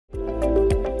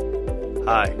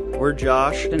Hi, we're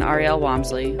Josh and Ariel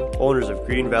Walmsley, owners of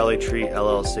Green Valley Tree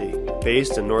LLC,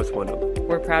 based in North Windham.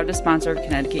 We're proud to sponsor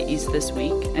Connecticut East This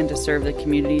Week and to serve the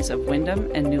communities of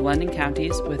Windham and New London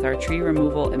counties with our tree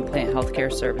removal and plant healthcare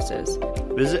services.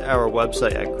 Visit our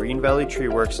website at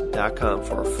greenvalleytreeworks.com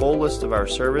for a full list of our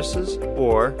services,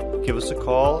 or give us a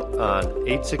call on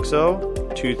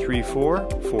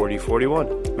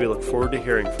 860-234-4041. We look forward to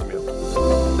hearing from you.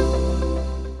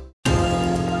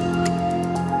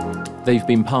 They've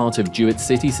been part of Jewett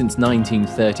City since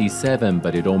 1937,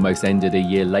 but it almost ended a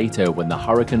year later when the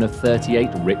hurricane of 38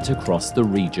 ripped across the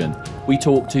region. We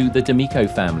talked to the Demicco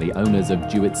family, owners of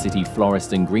Jewett City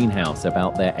Florist and Greenhouse,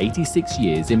 about their 86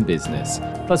 years in business.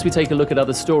 Plus, we take a look at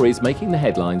other stories making the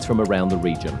headlines from around the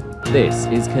region. This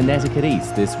is Connecticut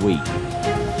East This Week.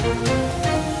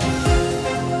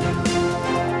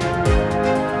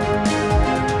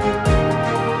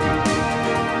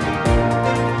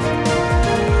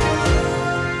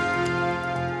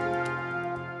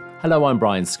 Hello, I'm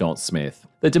Brian Scott Smith.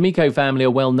 The Demicco family are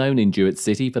well known in Jewett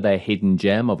City for their hidden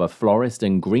gem of a florist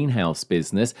and greenhouse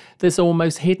business that's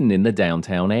almost hidden in the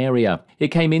downtown area. It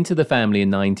came into the family in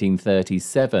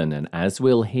 1937 and, as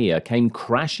we'll hear, came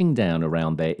crashing down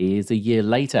around their ears a year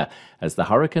later as the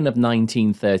hurricane of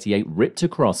 1938 ripped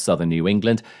across southern New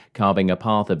England, carving a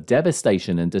path of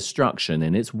devastation and destruction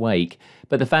in its wake.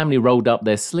 But the family rolled up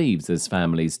their sleeves, as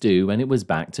families do, and it was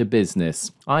back to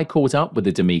business. I caught up with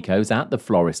the Demiccos at the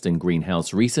Florist and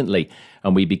Greenhouse recently,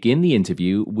 and we begin the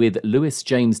interview with Louis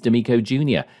James Demicco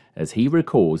Jr. as he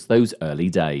recalls those early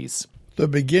days. The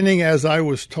beginning, as I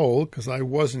was told, because I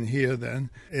wasn't here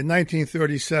then, in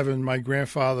 1937, my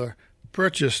grandfather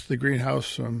purchased the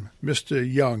greenhouse from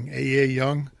Mr. Young, A.A.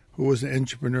 Young, who was an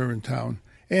entrepreneur in town.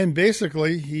 And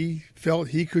basically, he felt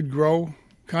he could grow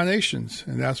carnations,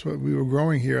 and that's what we were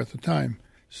growing here at the time.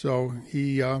 So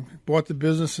he bought the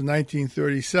business in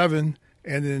 1937,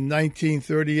 and in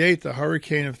 1938, the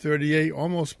hurricane of 38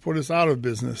 almost put us out of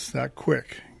business that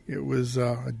quick. It was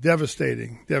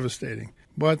devastating.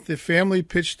 But the family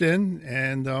pitched in,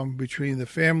 and between the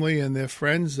family and their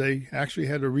friends, they actually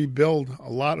had to rebuild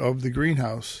a lot of the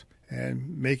greenhouse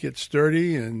and make it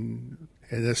sturdy, and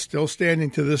it's still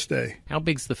standing to this day. How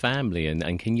big's the family,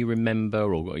 and can you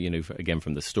remember, or again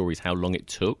from the stories, how long it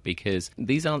took? Because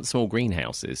these aren't small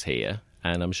greenhouses here,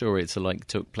 and I'm sure it's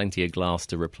took plenty of glass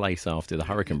to replace after the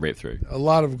hurricane ripped through. A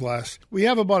lot of glass. We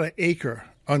have about an acre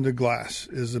under glass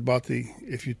is about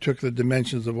if you took the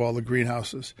dimensions of all the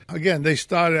greenhouses. Again, they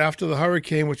started after the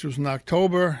hurricane, which was in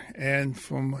October, and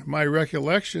from my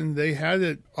recollection, they had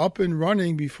it up and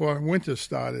running before winter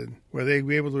started, where they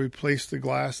were able to replace the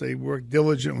glass. They worked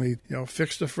diligently,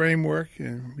 fix the framework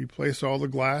and replace all the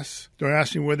glass. Don't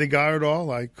ask me where they got it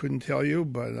all. I couldn't tell you,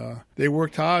 but they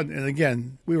worked hard. And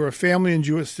again, we were a family in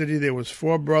Jewett City. There was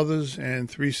 4 brothers and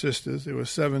 3 sisters. There was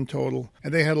 7 total.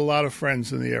 And they had a lot of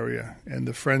friends in the area, and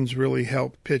the friends really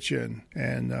helped pitch in,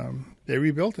 and they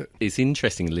rebuilt it. It's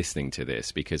interesting listening to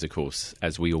this because, of course,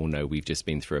 as we all know, we've just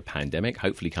been through a pandemic,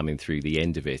 hopefully coming through the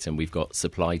end of it, and we've got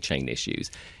supply chain issues.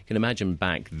 You can imagine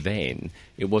back then,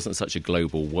 it wasn't such a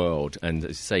global world,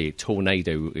 and say a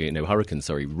tornado, hurricane,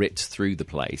 ripped through the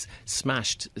place,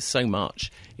 smashed so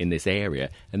much in this area,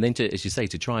 and then to, as you say,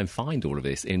 to try and find all of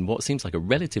this in what seems like a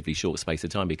relatively short space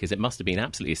of time, because it must have been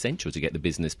absolutely essential to get the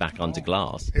business back under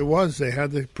glass. It was. They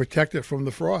had to protect it from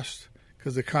the frost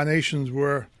because the carnations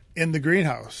were in the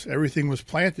greenhouse. Everything was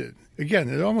planted. Again,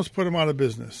 it almost put them out of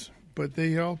business, but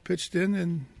they all pitched in,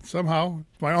 and somehow,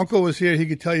 my uncle was here. He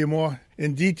could tell you more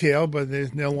in detail, but they're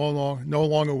no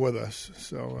longer with us.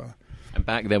 So. And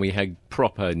back then we had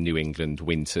proper New England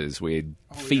winters with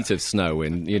feet of snow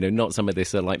and, not some of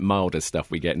this milder stuff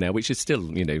we get now, which is still,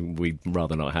 we'd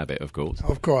rather not have it, of course.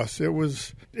 Of course. It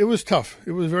was tough.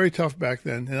 It was very tough back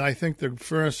then. And I think the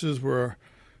furnaces were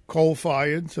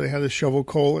coal-fired, so they had to shovel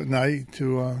coal at night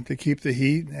to keep the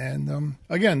heat. And,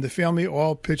 again, the family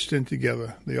all pitched in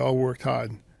together. They all worked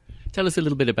hard. Tell us a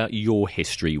little bit about your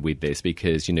history with this,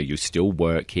 because, you still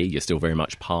work here. You're still very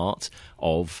much part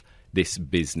of this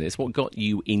business. What got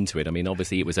you into it? I mean,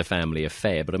 obviously it was a family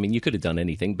affair, but I mean, you could have done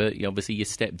anything, but obviously you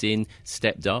stepped in,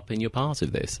 stepped up, and you're part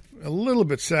of this. A little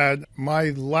bit sad.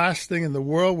 My last thing in the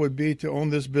world would be to own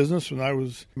this business. When I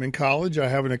was in college, I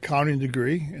have an accounting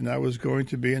degree, and I was going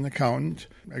to be an accountant.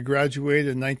 I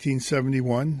graduated in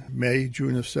 1971,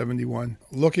 June of 71,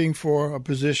 looking for a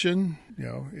position,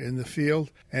 in the field.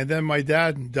 And then my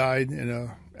dad died in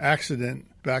an accident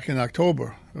back in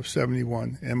October of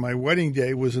 71, and my wedding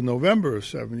day was in November of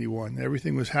 71.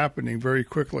 Everything was happening very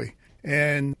quickly.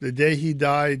 And the day he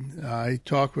died, I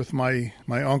talked with my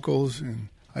uncles, and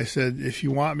I said, if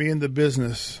you want me in the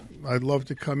business, I'd love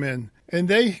to come in. And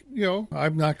they,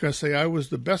 I'm not going to say I was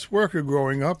the best worker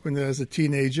growing up and as a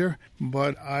teenager,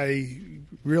 but I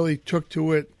really took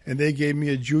to it, and they gave me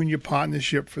a junior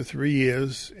partnership for 3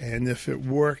 years. And if it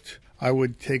worked, I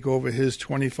would take over his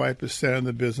 25% of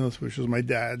the business, which was my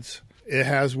dad's. It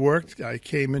has worked. I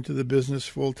came into the business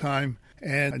full time,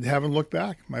 and I haven't looked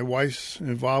back. My wife's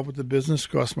involved with the business.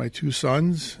 Of course, my 2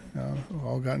 sons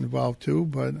all got involved too.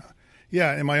 But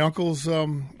yeah, and my uncles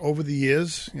over the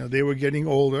years, they were getting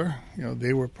older.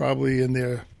 They were probably in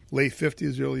their late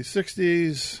 50s, early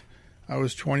 60s. I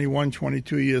was 21,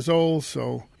 22 years old,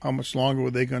 so how much longer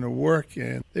were they going to work?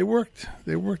 And they worked.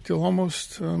 They worked till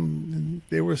almost,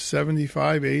 they were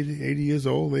 75, 80 years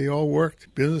old. They all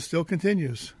worked. Business still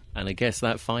continues. And I guess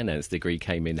that finance degree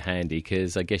came in handy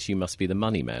because I guess you must be the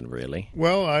money man, really.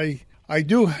 Well, I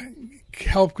do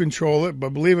help control it, but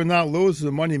believe it or not, Louis is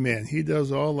the money man. He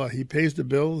does all, he pays the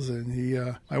bills,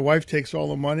 and my wife takes all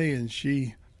the money, and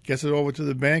she gets it over to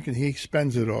the bank, and he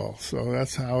spends it all. So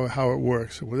that's how it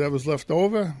works. So whatever's left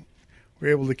over, we're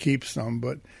able to keep some.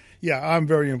 But yeah, I'm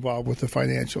very involved with the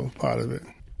financial part of it.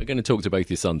 We're going to talk to both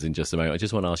your sons in just a moment. I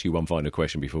just want to ask you one final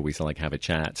question before we have a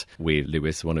chat with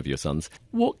Lewis, one of your sons.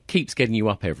 What keeps getting you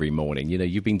up every morning?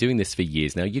 You've been doing this for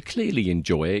years now. You clearly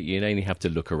enjoy it. You only have to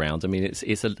look around. I mean,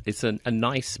 it's a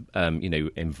nice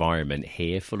environment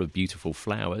here, full of beautiful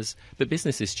flowers. But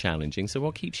business is challenging. So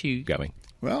what keeps you going?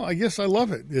 Well, I guess I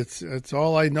love it. It's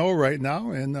all I know right now,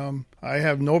 and I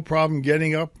have no problem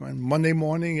getting up on Monday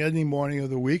morning, any morning of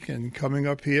the week, and coming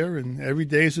up here. And every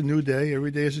day is a new day.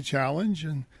 Every day is a challenge.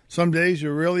 And some days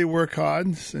you really work hard,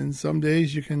 and some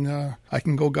days you can. I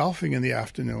can go golfing in the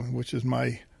afternoon, which is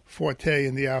my forte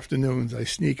in the afternoons. I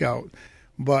sneak out.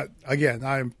 But again,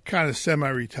 I'm kind of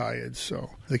semi-retired, so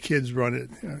the kids run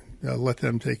it. Let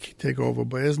them take over.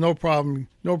 But there's no problem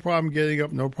getting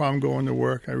up, no problem going to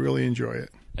work. I really enjoy it.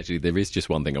 Actually, there is just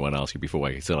one thing I want to ask you before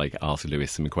I ask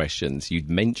Lewis some questions. You'd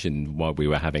mentioned while we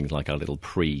were having our little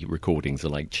pre-recording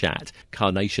chat,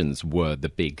 carnations were the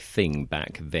big thing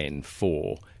back then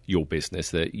for your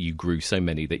business, that you grew so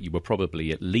many that you were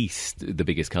probably at least the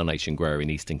biggest carnation grower in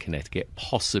Eastern Connecticut,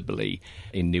 possibly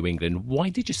in New England. Why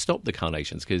did you stop the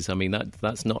carnations? Because, I mean,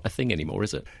 that's not a thing anymore,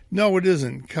 is it? No, it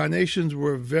isn't. Carnations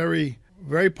were very,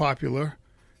 very popular.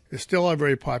 They're still a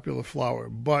very popular flower,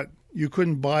 but you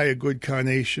couldn't buy a good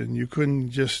carnation. You couldn't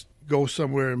just go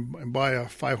somewhere and buy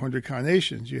 500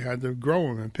 carnations. You had to grow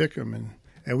them and pick them, and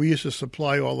we used to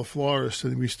supply all the florists,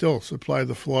 and we still supply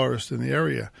the florists in the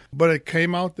area. But it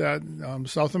came out that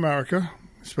South America,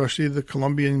 especially the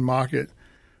Colombian market,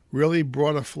 really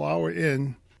brought a flower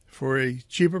in for a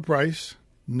cheaper price,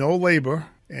 no labor,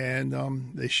 and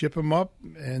they ship them up.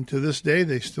 And to this day,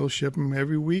 they still ship them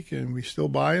every week, and we still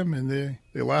buy them, and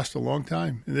they last a long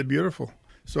time, and they're beautiful.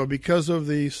 So because of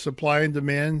the supply and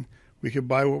demand, we could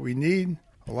buy what we need.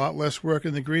 A lot less work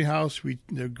in the greenhouse.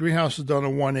 The greenhouse has done a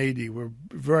 180. We're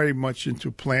very much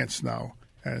into plants now,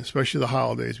 and especially the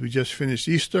holidays. We just finished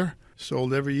Easter,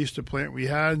 sold every Easter plant we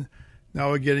had. Now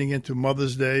we're getting into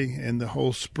Mother's Day and the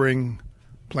whole spring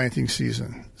planting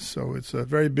season. So it's a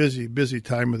very busy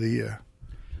time of the year.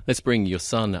 Let's bring your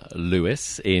son,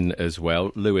 Lewis, in as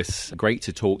well. Lewis, great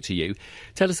to talk to you.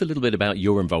 Tell us a little bit about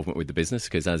your involvement with the business,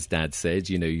 because as Dad said,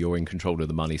 you're in control of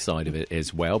the money side of it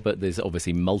as well, but there's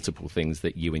obviously multiple things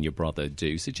that you and your brother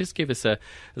do. So just give us a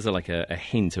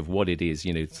hint of what it is,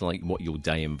 it's like what your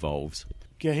day involves.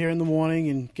 Get here in the morning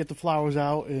and get the flowers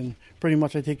out, and pretty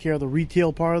much I take care of the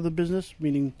retail part of the business,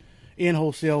 meaning and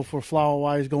wholesale for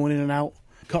flower-wise going in and out.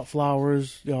 Cut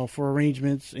flowers, for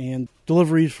arrangements and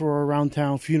deliveries for around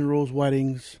town, funerals,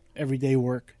 weddings, everyday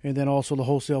work. And then also the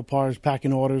wholesale part is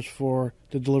packing orders to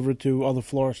deliver to other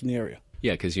florists in the area.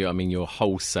 Yeah, because you're a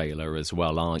wholesaler as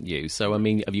well, aren't you? So, have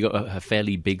you got a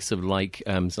fairly big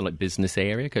business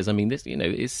area? Because,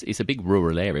 this, it's a big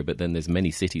rural area, but then there's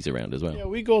many cities around as well. Yeah,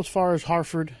 we go as far as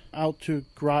Hartford, out to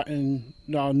Groton,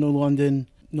 New London,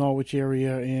 Norwich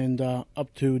area, and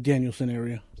up to Danielson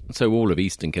area. So all of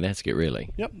Eastern Connecticut, really?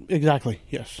 Yep, exactly,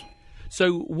 yes.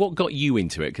 So what got you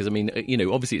into it? Because,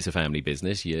 obviously it's a family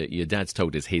business. Your dad's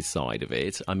told us his side of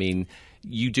it.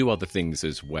 You do other things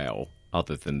as well,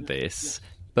 other than this. Yeah.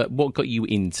 But what got you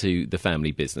into the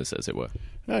family business, as it were?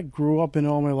 I grew up in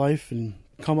all my life and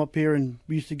come up here, and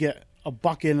we used to get a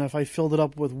bucket, and if I filled it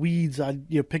up with weeds,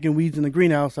 picking weeds in the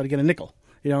greenhouse, I'd get a nickel.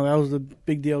 That was the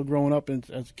big deal growing up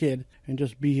as a kid, and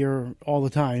just be here all the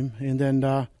time. And then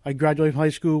I graduated from high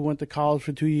school, went to college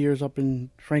for 2 years up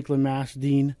in Franklin, Mass,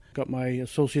 Dean, got my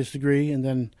associate's degree, and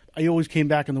then I always came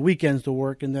back on the weekends to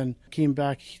work, and then came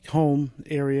back home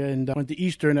area and went to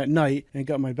Eastern at night and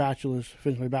got my bachelor's,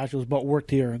 finished my bachelor's, but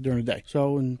worked here during the day.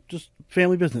 So, and just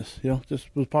family business, just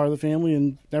was part of the family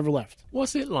and never left.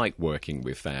 What's it like working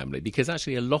with family? Because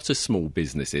actually a lot of small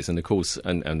businesses, and of course,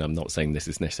 and I'm not saying this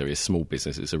is necessarily a small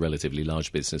business, it's a relatively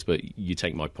large business, but you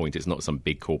take my point, it's not some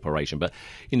big corporation, but,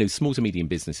 small to medium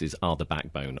businesses are the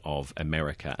backbone of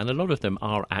America, and a lot of them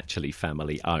are actually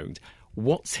family owned.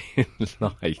 What's it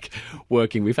like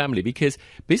working with family? Because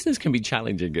business can be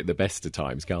challenging at the best of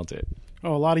times, can't it?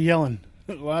 Oh, a lot of yelling.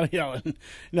 A lot of yelling.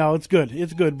 No, it's good.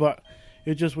 It's good, but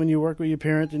it's just when you work with your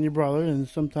parents and your brother, and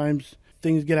sometimes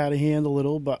things get out of hand a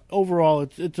little, but overall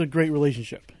it's a great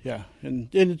relationship. Yeah. And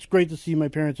it's great to see my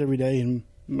parents every day and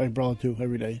my brother too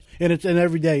every day. And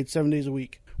every day, it's 7 days a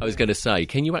week. I was going to say,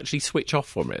 can you actually switch off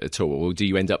from it at all? Or do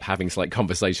you end up having like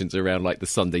conversations around like the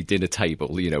Sunday dinner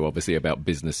table, obviously about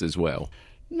business as well?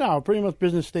 No, pretty much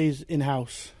business stays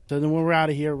in-house. So then when we're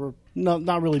out of here, we're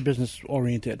not really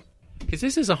business-oriented. Because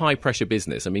this is a high-pressure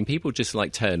business. I mean, people just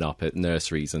like turn up at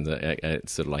nurseries and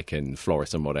sort of like in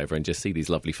Florist and whatever and just see these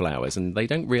lovely flowers, and they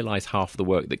don't realise half the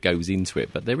work that goes into it.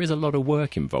 But there is a lot of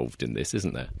work involved in this,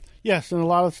 isn't there? Yes, and a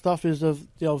lot of stuff is, if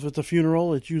it's a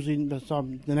funeral, it's usually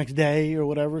the next day or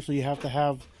whatever, so you have to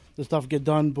have the stuff get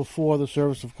done before the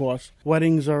service, of course.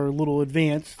 Weddings are a little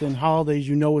advanced, and holidays,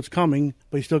 it's coming,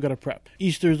 but you still got to prep.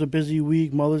 Easter's a busy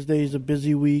week, Mother's Day is a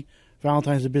busy week,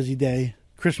 Valentine's a busy day,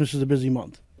 Christmas is a busy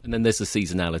month. And then there's the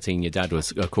seasonality, and your dad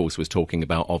was talking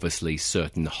about obviously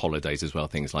certain holidays as well,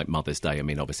 things like Mother's Day. I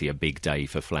mean, obviously a big day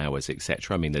for flowers,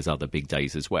 etc. I mean, there's other big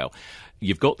days as well.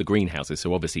 You've got the greenhouses,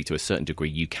 so obviously to a certain degree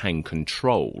you can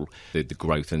control the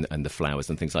growth and the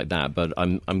flowers and things like that. But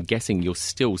I'm guessing you're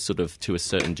still sort of, to a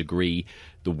certain degree,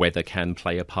 the weather can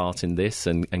play a part in this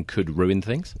and could ruin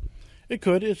things? It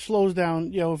could. It slows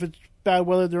down. If it's bad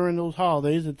weather during those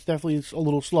holidays, it's definitely a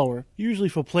little slower. Usually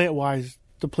for plant-wise,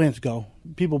 the plants go.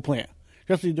 People plant.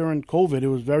 Especially during COVID, it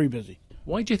was very busy.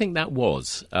 Why do you think that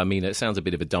was? I mean, it sounds a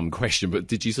bit of a dumb question, but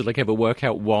did you sort of ever work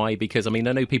out why? Because, I mean,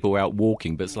 I know people were out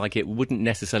walking, but it's like it wouldn't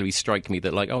necessarily strike me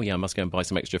that, like, oh, yeah, I must go and buy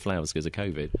some extra flowers because of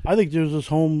COVID. I think they were just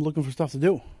home looking for stuff to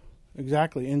do.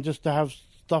 Exactly. And just to have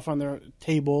stuff on their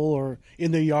table or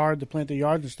in their yard, to plant their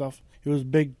yards and stuff. It was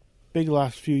big the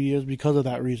last few years because of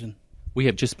that reason. We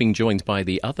have just been joined by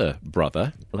the other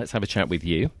brother. Let's have a chat with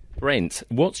you. Brent,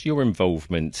 what's your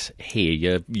involvement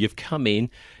here? You've come in.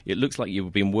 It looks like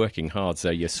you've been working hard, so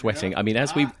you're sweating. I mean,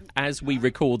 as we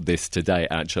record this today,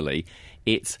 actually,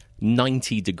 it's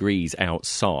 90 degrees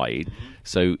outside,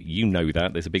 so you know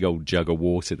that. There's a big old jug of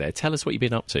water there. Tell us what you've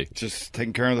been up to. Just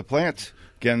taking care of the plants.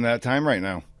 Getting that time right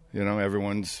now.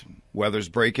 Everyone's weather's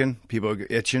breaking. People are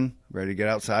itching, ready to get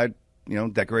outside,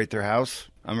 decorate their house.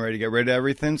 I'm ready to get rid of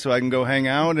everything so I can go hang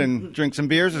out and drink some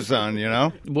beers or something,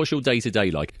 What's your day-to-day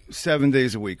like? 7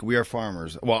 days a week. We are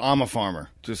farmers. Well, I'm a farmer.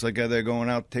 Just like they're going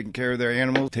out taking care of their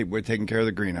animals, we're taking care of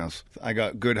the greenhouse. I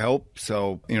got good help,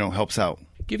 so, helps out.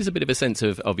 Give us a bit of a sense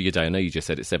of your day. I know you just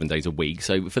said it's 7 days a week.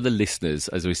 So for the listeners,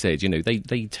 as we said,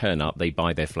 they turn up, they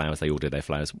buy their flowers, they order their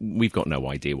flowers. We've got no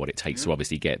idea what it takes to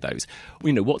obviously get those.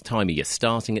 What time are you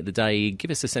starting at the day?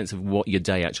 Give us a sense of what your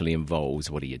day actually involves.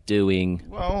 What are you doing?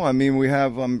 Well, I mean, we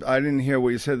have, I didn't hear what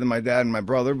you said to my dad and my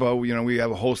brother, but, we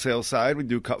have a wholesale side. We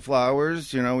do cut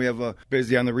flowers. We have a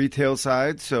busy on the retail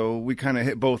side. So we kind of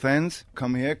hit both ends.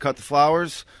 Come here, cut the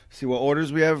flowers, see what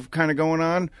orders we have kind of going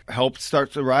on. Help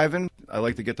starts arriving. I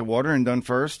like to get the watering done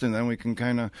first, and then we can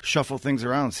kind of shuffle things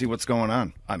around, see what's going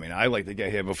on. I mean, I like to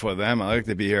get here before them. I like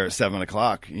to be here at 7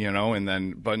 o'clock,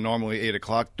 but normally 8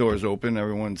 o'clock, doors open,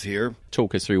 everyone's here.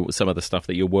 Talk us through some of the stuff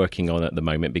that you're working on at the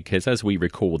moment, because as we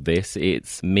record this,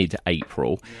 it's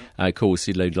mid-April. Yeah. Of course,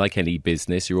 like any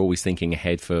business, you're always thinking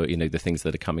ahead for, the things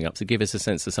that are coming up. So give us a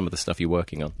sense of some of the stuff you're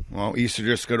working on. Well, Easter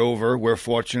just got over. We're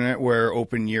fortunate. We're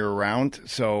open year-round,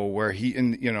 so we're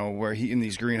heating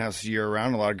these greenhouses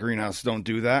year-round. A lot of greenhouses don't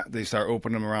do that. They start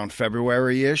opening them around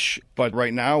February-ish. But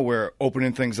right now, we're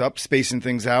opening things up, spacing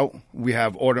things out. We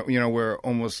have we're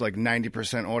almost like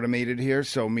 90% automated here,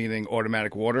 so meaning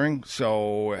automatic watering.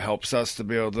 So it helps us to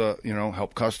be able to,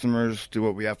 help customers do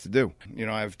what we have to do.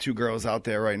 I have 2 girls out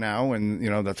there right now, and,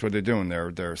 that's what they're doing.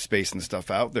 They're spacing stuff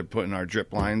out. They're putting our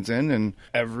drip lines in, and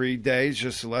every day is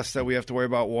just less that we have to worry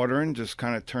about watering. Just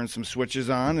kind of turn some switches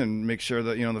on and make sure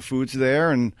that, the food's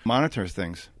there and monitor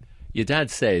things. Your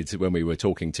dad said when we were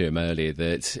talking to him earlier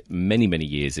that many, many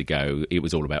years ago it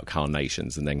was all about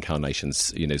carnations, and then carnations,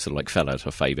 sort of like fell out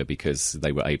of favour because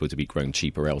they were able to be grown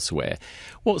cheaper elsewhere.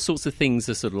 What sorts of things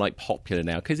are sort of like popular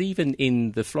now? Because even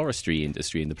in the floristry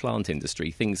industry, in the plant industry,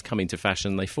 things come into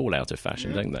fashion, they fall out of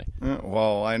fashion, don't they?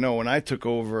 Well, I know when I took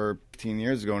over 15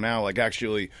 years ago now, like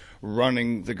actually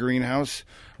running the greenhouse,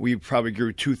 we probably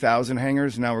grew 2,000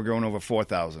 hangers. Now we're growing over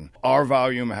 4,000. Our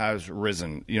volume has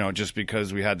risen, just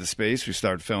because we had the space, we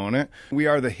started filling it. We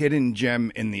are the hidden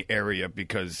gem in the area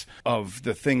because of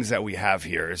the things that we have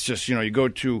here. It's just, you go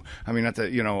to,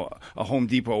 a Home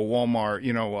Depot, a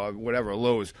Walmart, whatever,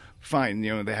 Lowe's, fine,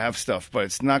 they have stuff, but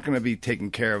it's not going to be taking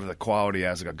care of the quality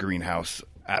as a greenhouse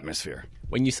atmosphere.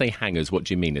 When you say hangers, what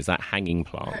do you mean? Is that hanging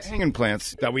plants? Hanging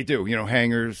plants that we do,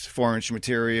 hangers, 4-inch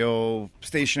material,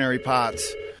 stationary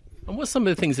pots. And what's some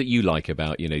of the things that you like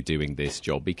about, doing this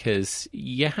job? Because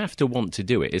you have to want to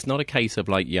do it. It's not a case of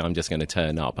like, I'm just going to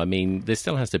turn up. I mean, there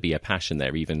still has to be a passion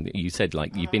there. Even you said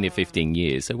like you've been here 15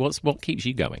 years. So what keeps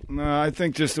you going? No, I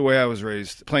think just the way I was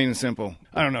raised, plain and simple.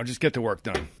 I don't know, just get the work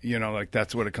done.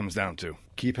 That's what it comes down to.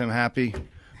 Keep him happy.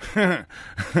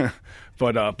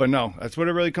 But no, that's what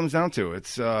it really comes down to.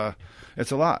 It's a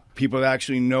lot. People that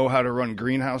actually know how to run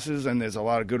greenhouses, and there's a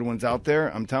lot of good ones out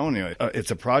there. I'm telling you, it's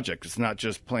a project. It's not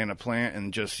just plant a plant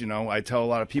and just, I tell a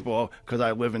lot of people, because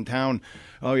I live in town,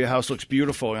 oh, your house looks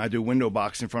beautiful, and I do window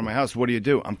box in front of my house. What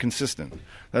do? I'm consistent.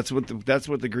 That's what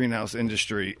the greenhouse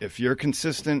industry, if you're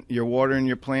consistent, you're watering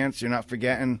your plants, you're not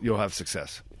forgetting, you'll have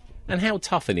success. And how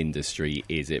tough an industry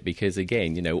is it? Because,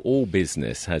 again, all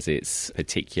business has its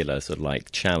particular sort of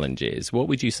like challenges. What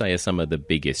would you say are some of the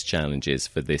biggest challenges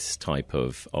for this type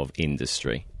of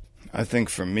industry? I think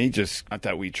for me, just not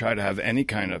that we try to have any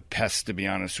kind of pests, to be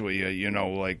honest with you,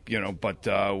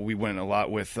 but we went a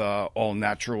lot with all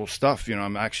natural stuff.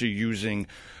 I'm actually using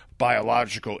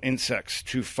biological insects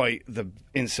to fight the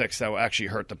insects that will actually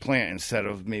hurt the plant instead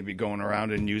of maybe going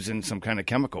around and using some kind of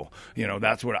chemical.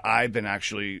 That's what I've been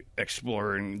actually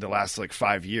exploring the last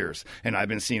 5 years, and I've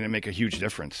been seeing it make a huge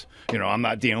difference. I'm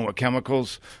not dealing with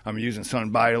chemicals. I'm using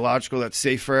something biological that's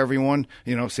safe for everyone,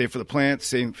 safe for the plant,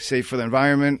 safe for the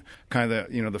environment, kind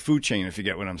of the food chain, if you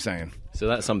get what I'm saying. So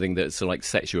that's something that sort of like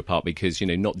sets you apart because,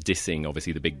 not dissing,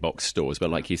 obviously, the big box stores, but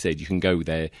like you said, you can go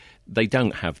there. They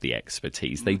don't have the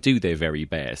expertise. They do their very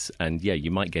best. And, yeah,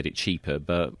 you might get it cheaper,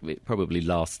 but it probably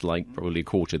lasts probably a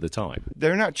quarter of the time.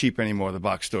 They're not cheap anymore, the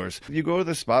box stores. You go to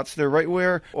the spots, they're right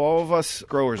where all of us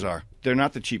growers are. They're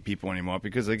not the cheap people anymore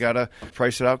because they got to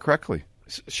price it out correctly.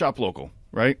 Shop local,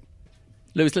 right?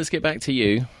 Lewis, let's get back to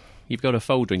you. You've got a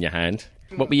folder in your hand.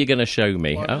 What were you going to show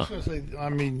me? Well,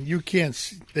 they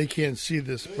can't see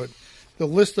this, but the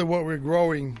list of what we're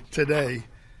growing today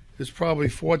is probably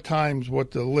 4 times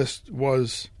what the list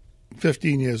was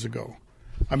 15 years ago.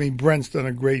 Brent's done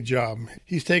a great job.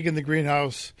 He's taken the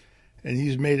greenhouse and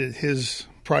he's made it his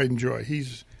pride and joy. He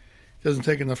doesn't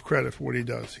take enough credit for what he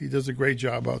does. He does a great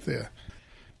job out there.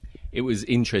 It was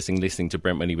interesting listening to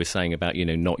Brent when he was saying about,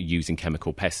 not using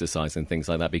chemical pesticides and things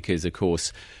like that, because, of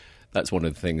course, that's one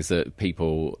of the things that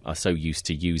people are so used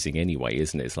to using anyway,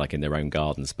 isn't it? It's like in their own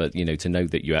gardens. But, to know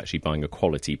that you're actually buying a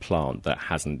quality plant that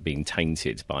hasn't been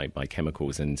tainted by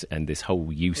chemicals and this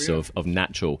whole use of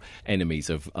natural enemies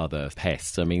of other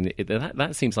pests. That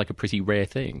seems like a pretty rare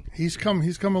thing. He's come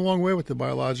a long way with the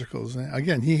biologicals.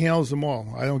 Again, he handles them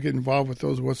all. I don't get involved with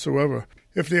those whatsoever.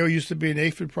 If there used to be an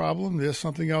aphid problem, there's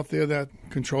something out there that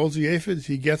controls the aphids.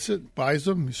 He gets it, buys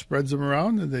them, he spreads them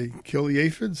around, and they kill the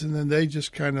aphids, and then they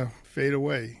just kind of fade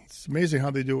away. It's amazing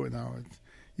how they do it now.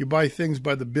 You buy things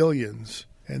by the billions,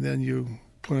 and then you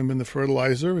put them in the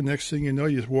fertilizer, and next thing you know,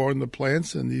 you're watering the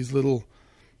plants, and these little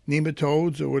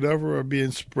nematodes or whatever are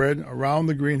being spread around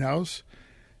the greenhouse,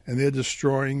 and they're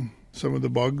destroying some of the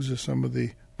bugs or some of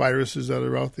the viruses that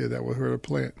are out there that will hurt a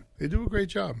plant. They do a great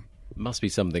job. Must be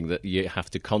something that you have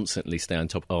to constantly stay on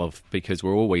top of, because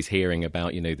we're always hearing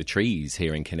about, the trees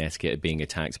here in Connecticut being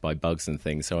attacked by bugs and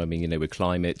things. So, with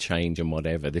climate change and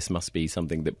whatever, this must be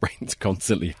something that Brent's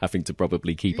constantly having to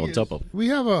probably keep on top of. We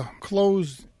have a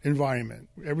closed environment.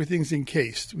 Everything's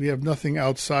encased. We have nothing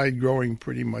outside growing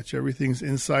pretty much. Everything's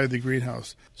inside the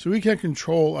greenhouse. So we can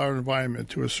control our environment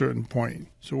to a certain point.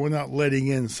 So we're not letting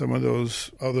in some of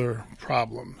those other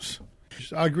problems.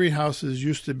 Our greenhouses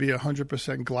used to be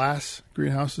 100% glass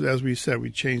greenhouses. As we said, we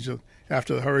changed it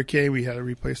after the hurricane. We had to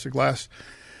replace the glass.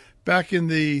 Back in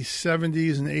the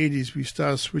 70s and 80s, we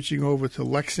started switching over to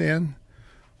Lexan,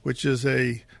 which is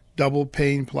a double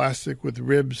pane plastic with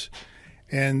ribs.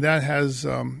 And that has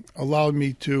allowed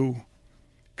me to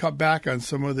cut back on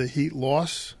some of the heat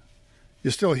loss.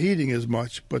 You're still heating as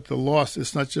much, but the loss,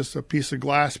 it's not just a piece of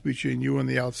glass between you and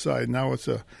the outside. Now it's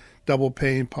a double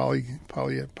pane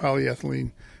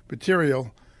polyethylene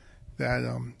material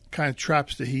that kind of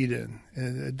traps the heat in.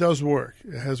 And it does work.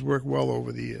 It has worked well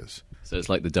over the years. So it's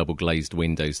like the double glazed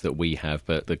windows that we have,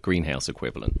 but the greenhouse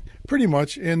equivalent. Pretty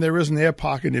much, and there is an air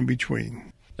pocket in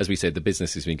between. As we said, the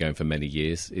business has been going for many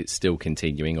years. It's still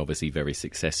continuing, obviously very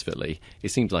successfully.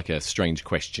 It seems like a strange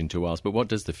question to ask, but what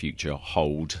does the future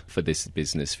hold for this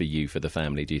business, for you, for the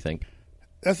family, do you think?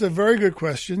 That's a very good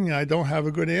question. I don't have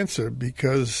a good answer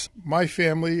because my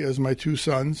family, as my two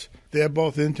sons, they're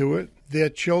both into it. Their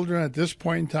children at this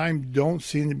point in time don't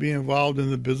seem to be involved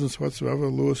in the business whatsoever.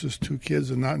 Lewis's two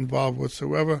kids are not involved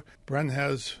whatsoever. Brent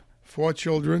has 4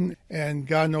 children, and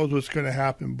God knows what's going to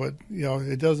happen. But,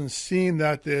 it doesn't seem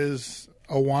that there's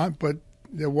a want, but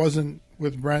there wasn't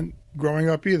with Brent growing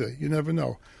up either. You never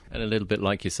know. And a little bit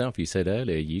like yourself, you said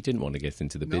earlier, you didn't want to get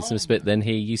into the business, but then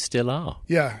here you still are.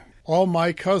 Yeah. All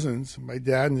my cousins, my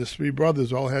dad and his 3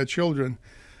 brothers, all had children,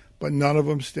 but none of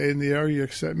them stayed in the area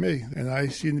except me. And I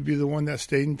seemed to be the one that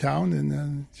stayed in town and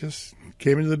then just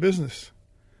came into the business.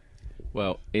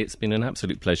 Well, it's been an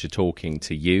absolute pleasure talking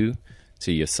to you,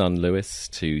 to your son Lewis,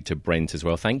 to Brent as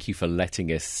well. Thank you for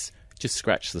letting us just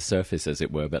scratch the surface, as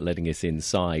it were, but letting us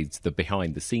inside the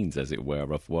behind the scenes, as it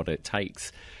were, of what it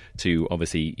takes to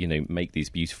obviously, make these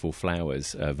beautiful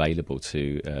flowers available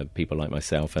to people like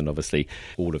myself and obviously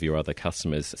all of your other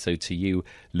customers. So to you,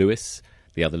 Lewis,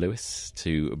 the other Lewis,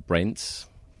 to Brent,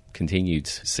 continued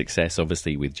success,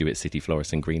 obviously, with Jewett City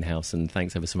Florist and Greenhouse. And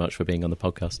thanks ever so much for being on the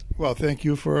podcast. Well, thank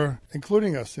you for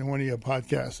including us in one of your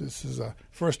podcasts. This is a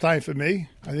first time for me.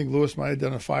 I think Lewis might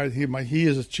identify it. He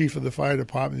is the chief of the fire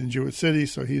department in Jewett City,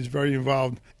 so he's very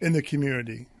involved in the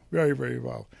community. Very, very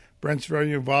involved. Brent's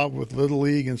very involved with Little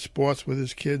League and sports with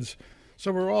his kids.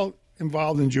 So we're all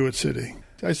involved in Jewett City.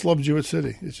 I just love Jewett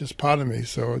City. It's just part of me,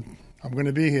 so I'm going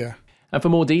to be here. And for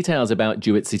more details about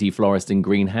Jewett City Florist and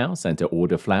Greenhouse and to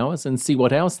order flowers and see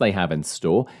what else they have in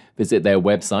store, visit their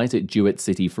website at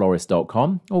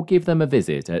jewettcityflorist.com or give them a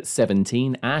visit at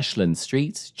 17 Ashland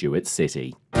Street, Jewett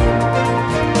City.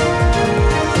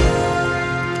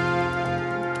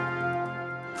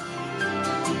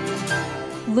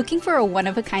 Looking for a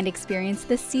one-of-a-kind experience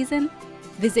this season?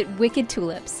 Visit Wicked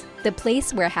Tulips, the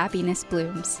place where happiness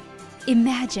blooms.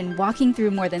 Imagine walking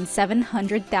through more than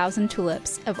 700,000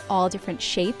 tulips of all different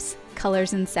shapes,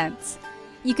 colors, and scents.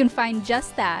 You can find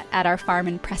just that at our farm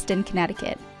in Preston,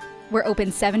 Connecticut. We're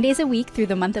open 7 days a week through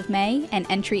the month of May, and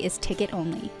entry is ticket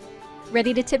only.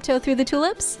 Ready to tiptoe through the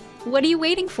tulips? What are you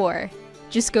waiting for?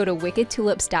 Just go to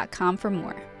wickedtulips.com for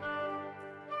more.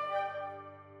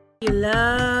 You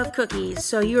love cookies,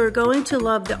 so you are going to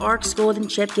love the ARC's Golden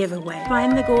Chip giveaway.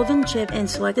 Find the Golden Chip in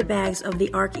selected bags of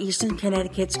the ARC Eastern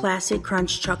Connecticut's Classic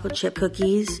Crunch Chocolate Chip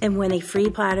Cookies and win a free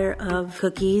platter of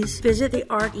cookies. Visit the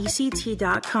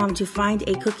ARCECT.com to find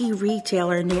a cookie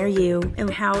retailer near you and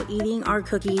how eating our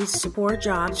cookies support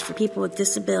jobs for people with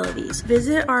disabilities.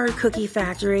 Visit our cookie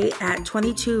factory at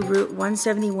 22 Route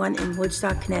 171 in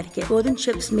Woodstock, Connecticut. Golden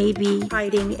Chips may be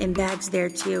hiding in bags there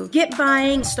too. Get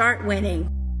buying, start winning.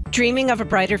 Dreaming of a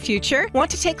brighter future?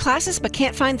 Want to take classes but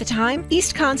can't find the time?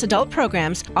 EastCon's adult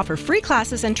programs offer free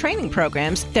classes and training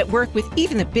programs that work with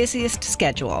even the busiest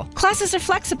schedule. Classes are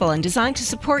flexible and designed to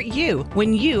support you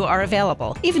when you are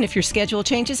available, even if your schedule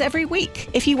changes every week.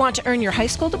 If you want to earn your high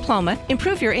school diploma,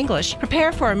 improve your English,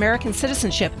 prepare for American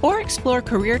citizenship, or explore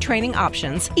career training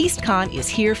options, EastCon is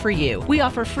here for you. We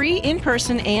offer free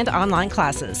in-person and online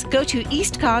classes. Go to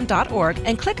eastcon.org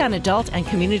and click on Adult and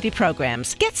Community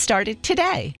Programs. Get started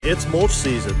today. It's mulch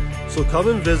season, so come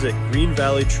and visit Green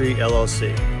Valley Tree LLC.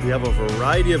 We have a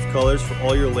variety of colors for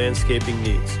all your landscaping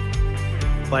needs.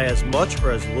 Buy as much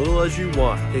or as little as you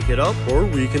want. Pick it up or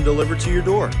we can deliver to your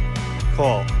door.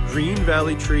 Call Green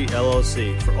Valley Tree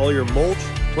LLC for all your mulch,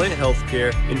 plant health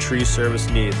care, and tree service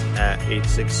needs at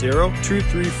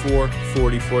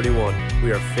 860-234-4041.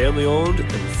 We are family owned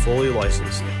and fully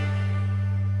licensed.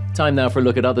 Time now for a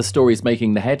look at other stories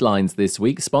making the headlines this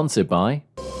week, sponsored by...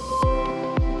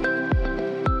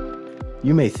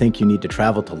 You may think you need to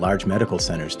travel to large medical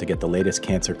centers to get the latest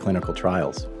cancer clinical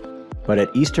trials. But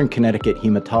at Eastern Connecticut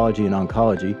Hematology and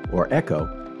Oncology, or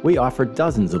ECHO, we offer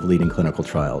dozens of leading clinical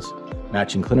trials,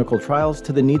 matching clinical trials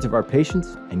to the needs of our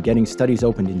patients and getting studies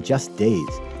opened in just days,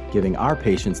 giving our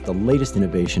patients the latest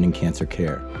innovation in cancer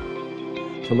care.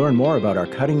 To learn more about our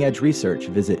cutting-edge research,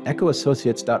 visit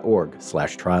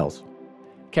echoassociates.org/trials.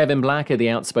 Kevin Blacker, the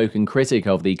outspoken critic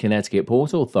of the Connecticut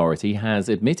Port Authority, has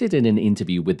admitted in an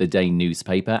interview with the Day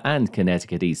newspaper and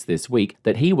Connecticut East this week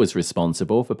that he was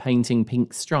responsible for painting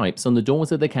pink stripes on the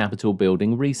doors of the Capitol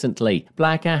building recently.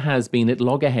 Blacker has been at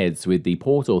loggerheads with the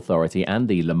Port Authority and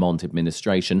the Lamont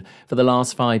administration for the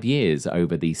last 5 years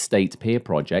over the State Pier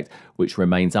project, which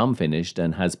remains unfinished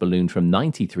and has ballooned from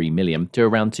 $93 million to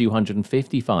around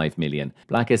 $255 million.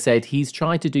 Blacker said he's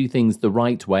tried to do things the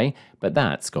right way, but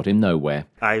that's got him nowhere.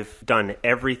 I've done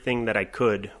everything that I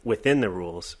could within the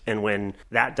rules, and when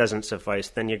that doesn't suffice,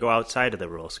 then you go outside of the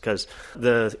rules, because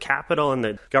the Capitol and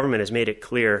the government has made it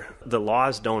clear the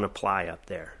laws don't apply up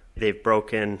there. They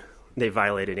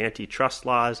violated antitrust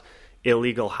laws,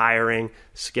 illegal hiring,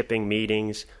 skipping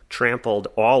meetings, trampled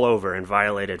all over and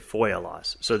violated FOIA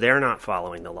laws. So they're not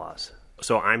following the laws.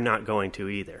 So I'm not going to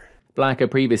either. Blacker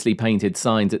previously painted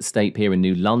signs at State Pier in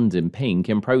New London pink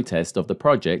in protest of the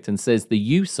project and says the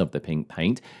use of the pink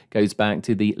paint goes back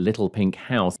to the Little Pink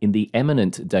House in the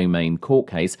eminent domain court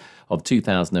case of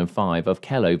 2005 of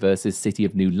Kello versus City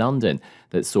of New London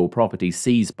that saw property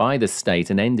seized by the state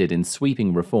and ended in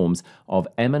sweeping reforms of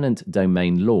eminent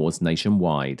domain laws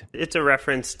nationwide. It's a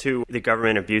reference to the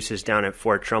government abuses down at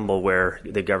Fort Trumbull, where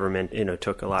the government,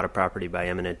 took a lot of property by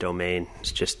eminent domain.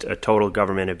 It's just a total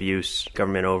government abuse,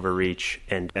 government overreach,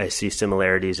 and I see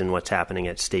similarities in what's happening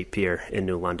at State Pier in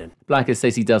New London. Blacker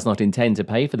says he does not intend to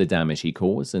pay for the damage he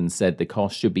caused and said the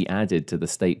cost should be added to the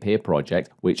State Pier project,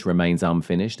 which remains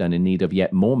unfinished and in need of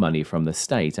yet more money from the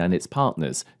state and its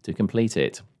partners to complete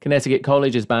it. Connecticut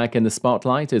College is back in the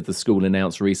spotlight as the school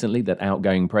announced recently that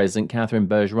outgoing President Catherine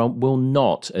Bergeron will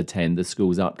not attend the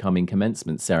school's upcoming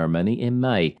commencement ceremony in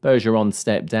May. Bergeron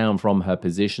stepped down from her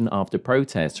position after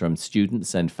protests from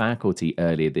students and faculty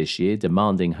earlier this year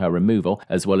demanding her removal,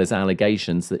 as well as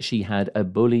allegations that she had a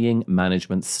bullying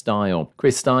management style.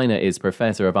 Chris Steiner is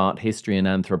professor of art history and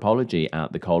anthropology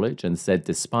at the college and said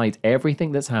despite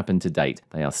everything that's happened to date,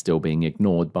 they are still being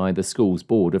ignored by the school's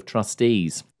board of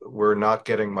trustees. We're not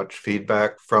getting much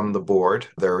feedback from the board.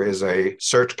 There is a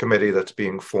search committee that's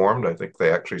being formed. I think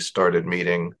they actually started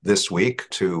meeting this week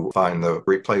to find the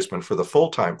replacement for the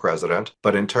full-time president.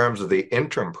 But in terms of the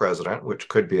interim president, which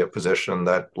could be a position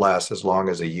that lasts as long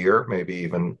as a year, maybe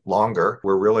even longer,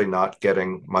 we're really not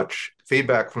getting much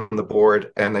feedback from the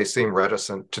board, and they seem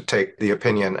reticent to take the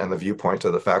opinion and the viewpoint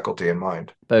of the faculty in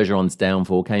mind. Bergeron's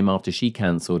downfall came after she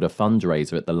cancelled a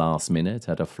fundraiser at the last minute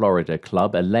at a Florida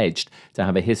club alleged to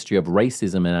have a history of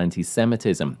racism and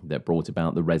anti-Semitism that brought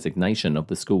about the resignation of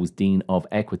the school's Dean of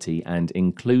Equity and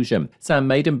Inclusion. Sam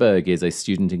Maidenberg is a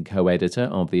student and co-editor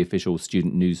of the official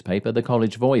student newspaper, The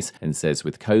College Voice, and says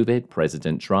with COVID,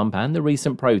 President Trump, and the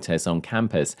recent protests on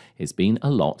campus, it's been a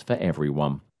lot for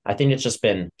everyone. I think it's just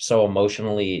been so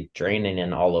emotionally draining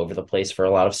and all over the place for a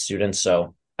lot of students.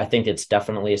 So I think it's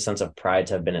definitely a sense of pride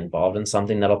to have been involved in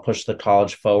something that'll push the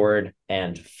college forward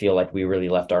and feel like we really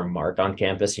left our mark on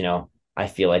campus. I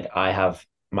feel like I have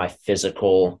my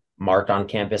physical mark on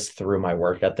campus through my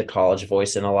work at the College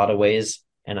Voice in a lot of ways.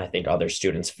 And I think other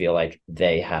students feel like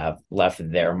they have left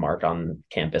their mark on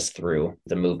campus through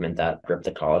the movement that gripped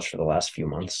the college for the last few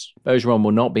months. Bergeron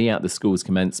will not be at the school's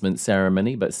commencement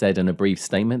ceremony, but said in a brief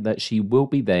statement that she will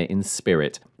be there in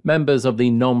spirit. Members of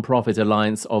the Non-Profit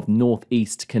Alliance of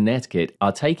Northeast Connecticut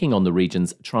are taking on the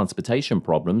region's transportation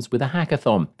problems with a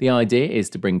hackathon. The idea is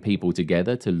to bring people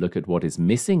together to look at what is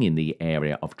missing in the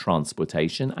area of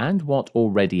transportation and what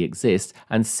already exists,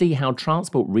 and see how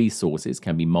transport resources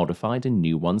can be modified and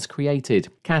new ones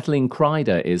created. Kathleen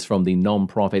Kreider is from the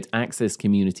non-profit Access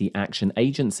Community Action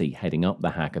Agency heading up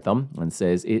the hackathon and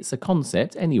says it's a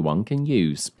concept anyone can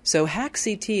use. So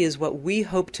HackCT is what we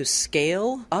hope to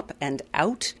scale up and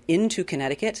out into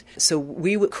Connecticut. So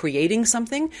we were creating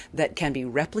something that can be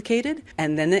replicated,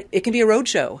 and then it can be a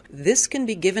roadshow. This can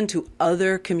be given to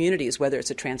other communities, whether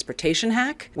it's a transportation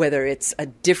hack, whether it's a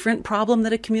different problem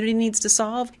that a community needs to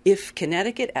solve. If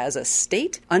Connecticut as a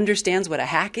state understands what a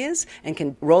hack is and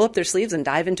can roll up their sleeves and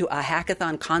dive into a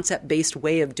hackathon concept-based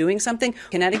way of doing something,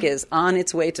 Connecticut is on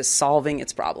its way to solving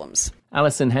its problems.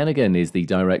 Alison Hennigan is the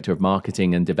Director of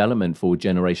Marketing and Development for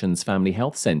Generations Family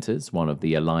Health Centres, one of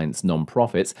the Alliance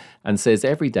non-profits, and says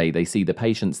every day they see the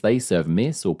patients they serve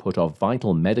miss or put off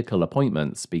vital medical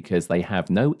appointments because they have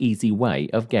no easy way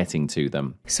of getting to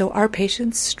them. So our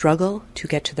patients struggle to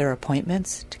get to their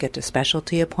appointments, to get to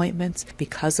specialty appointments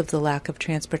because of the lack of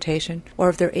transportation, or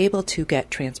if they're able to get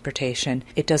transportation,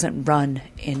 it doesn't run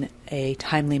in a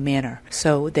timely manner.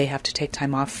 So they have to take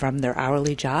time off from their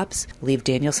hourly jobs, leave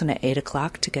Danielson at 8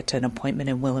 o'clock to get to an appointment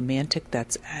in Willimantic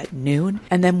that's at noon,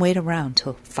 and then wait around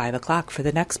till 5 o'clock for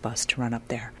the next bus to run up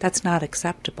there. That's not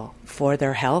acceptable for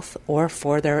their health or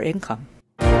for their income.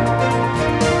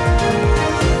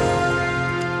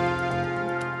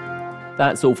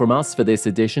 That's all from us for this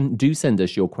edition. Do send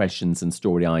us your questions and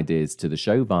story ideas to the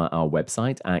show via our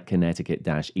website at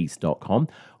connecticut-east.com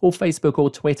or Facebook or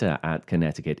Twitter at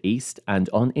Connecticut East and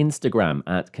on Instagram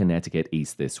at Connecticut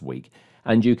East This Week.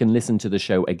 And you can listen to the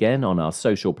show again on our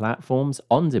social platforms,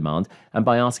 on demand, and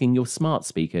by asking your smart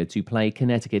speaker to play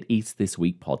Connecticut East This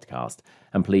Week podcast.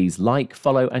 And please like,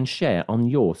 follow, and share on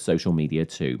your social media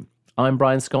too. I'm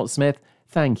Brian Scott Smith.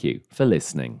 Thank you for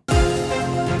listening.